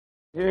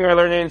Here we're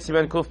learning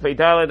Siman Kuf Pei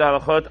Daled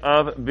Halachot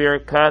of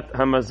Birkat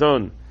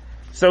Hamazon.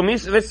 So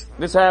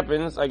this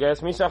happens, I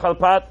guess. Misha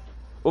Chalpat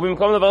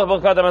ubimkom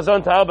levarach Birkat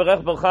Hamazon ta'al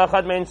berech bercha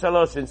achad mein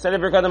shalosh. Instead of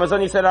Birkat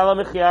Hamazon, you said Ala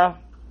Mechia.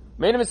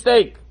 Made a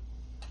mistake.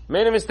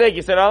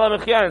 You said Ala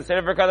Mechia instead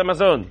of Birkat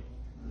Hamazon.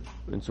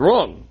 It's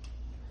wrong.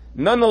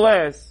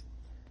 Nonetheless,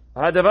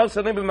 hadavar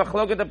shalim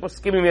b'machloket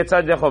haposkim im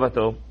yatzad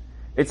yachovato.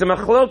 It's a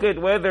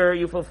machloket whether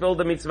you fulfill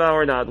the mitzvah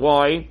or not.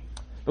 Why?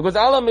 Because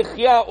Ala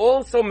Mechia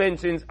also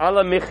mentions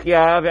Ala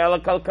Mechia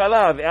ve'ala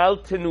kalkala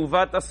ve'al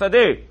tenuvat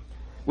asadeh,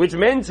 which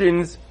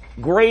mentions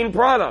grain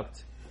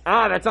product.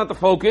 That's not the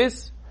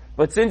focus.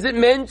 But since it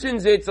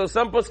mentions it, so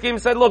some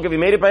poskim said, look, if you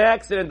made it by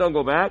accident, don't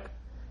go back.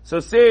 So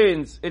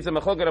since it's a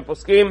machloket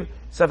poskim,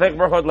 safek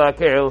brachot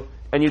la'akel,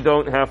 and you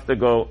don't have to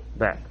go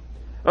back.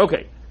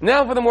 Okay,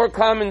 now for the more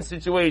common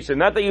situation.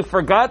 Not that you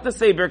forgot to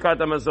say Birkat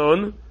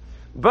Hamazon,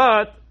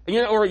 but,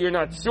 or you're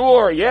not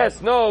sure,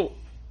 yes, no,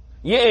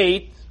 you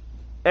ate.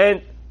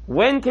 And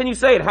when can you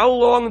say it? How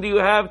long do you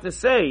have to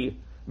say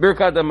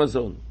Birkat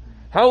Hamazon?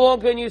 How long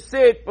can you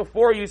sit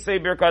before you say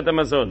Birkat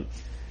Hamazon?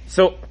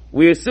 So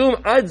we assume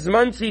ad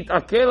zman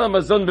she'itakel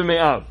hamazon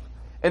b'me'av,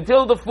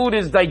 until the food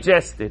is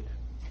digested.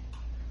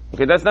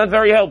 Okay, that's not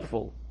very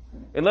helpful.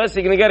 Unless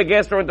you're going to get a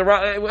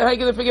gastroenteritis. How are you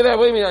going to figure that?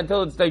 Wait a minute,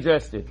 until it's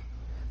digested.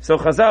 So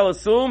Chazal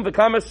assume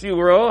v'kama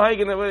shiuro.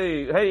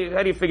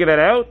 How do you figure that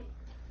out?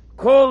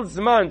 Kol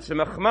zman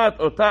shemachmat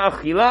ota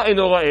achila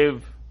eno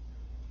ra'ev.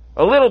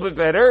 A little bit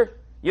better.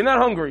 You're not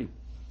hungry.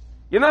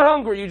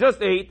 You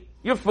just ate.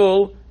 You're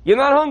full. You're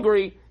not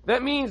hungry.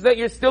 That means that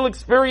you're still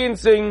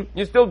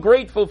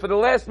grateful for the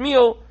last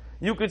meal.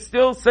 You could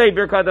still say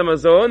Birkat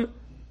Hamazon,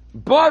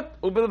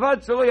 but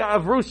ubelvad shelo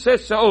ya'avru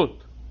 6 sha'ot.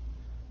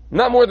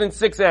 Not more than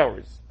 6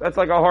 hours. That's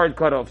like a hard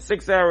cutoff.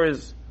 6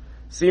 hours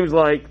seems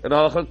like, and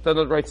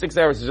right, 6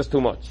 hours is just too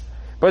much.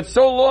 But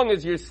so long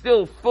as you're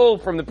still full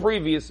from the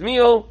previous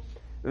meal,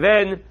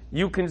 then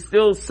you can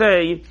still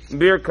say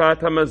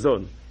Birkat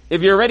Hamazon.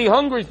 If you're already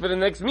hungry for the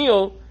next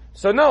meal,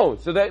 so no.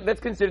 So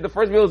that's considered the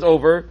first meal is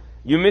over.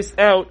 You missed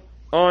out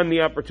on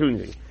the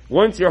opportunity.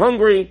 Once you're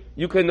hungry,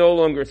 you can no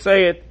longer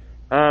say it,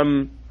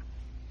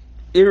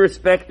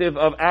 irrespective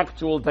of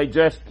actual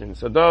digestion.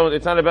 So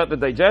it's not about the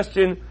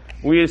digestion.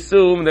 We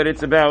assume that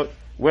it's about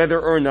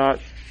whether or not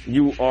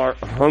you are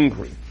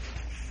hungry.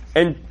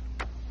 And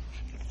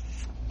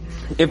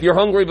if you're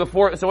hungry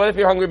before, so what if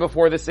you're hungry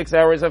before the 6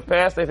 hours have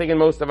passed? I think in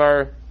most of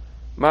our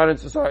modern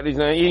societies,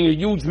 eating a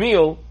huge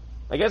meal,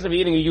 I guess if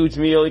you're eating a huge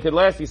meal, it could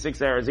last you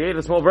 6 hours. You ate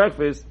a small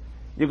breakfast,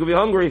 you could be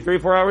hungry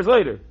 3-4 hours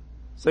later.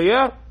 So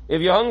yeah,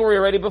 if you're hungry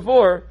already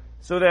before,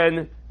 so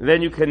then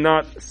you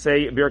cannot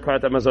say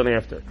Birkat Hamazon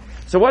after.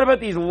 So what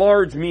about these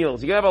large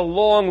meals? You can have a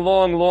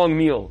long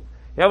meal.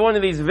 You have one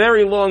of these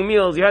very long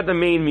meals, you had the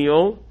main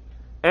meal,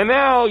 and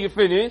now you're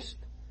finished,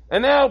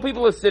 and now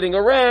people are sitting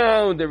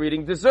around, they're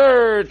eating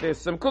dessert, there's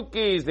some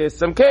cookies, there's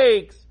some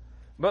cakes,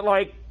 but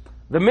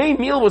the main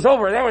meal was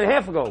over an hour and a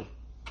half ago.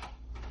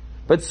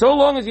 But so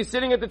long as you're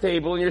sitting at the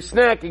table and you're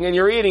snacking and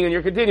you're eating and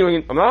you're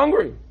continuing, I'm not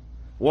hungry.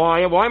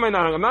 Why am I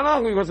not hungry? I'm not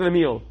hungry because of the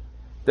meal.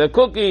 The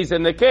cookies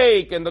and the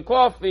cake and the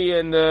coffee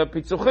and the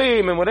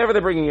pitzuchim and whatever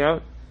they're bringing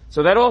out.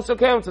 So that also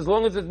counts as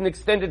long as it's an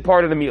extended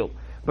part of the meal.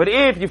 But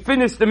if you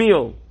finished the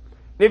meal,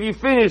 you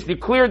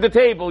cleared the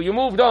table, you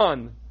moved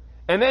on,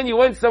 and then you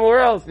went somewhere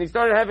else and you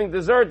started having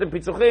dessert and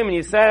pitzuchim and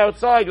you sat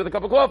outside with a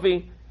cup of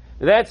coffee,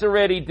 that's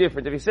already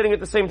different. If you're sitting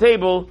at the same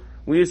table,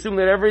 we assume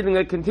that everything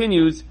that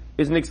continues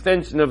is an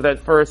extension of that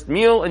first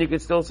meal, and you can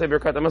still say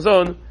Birkat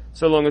Hamazon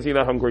so long as you're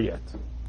not hungry yet.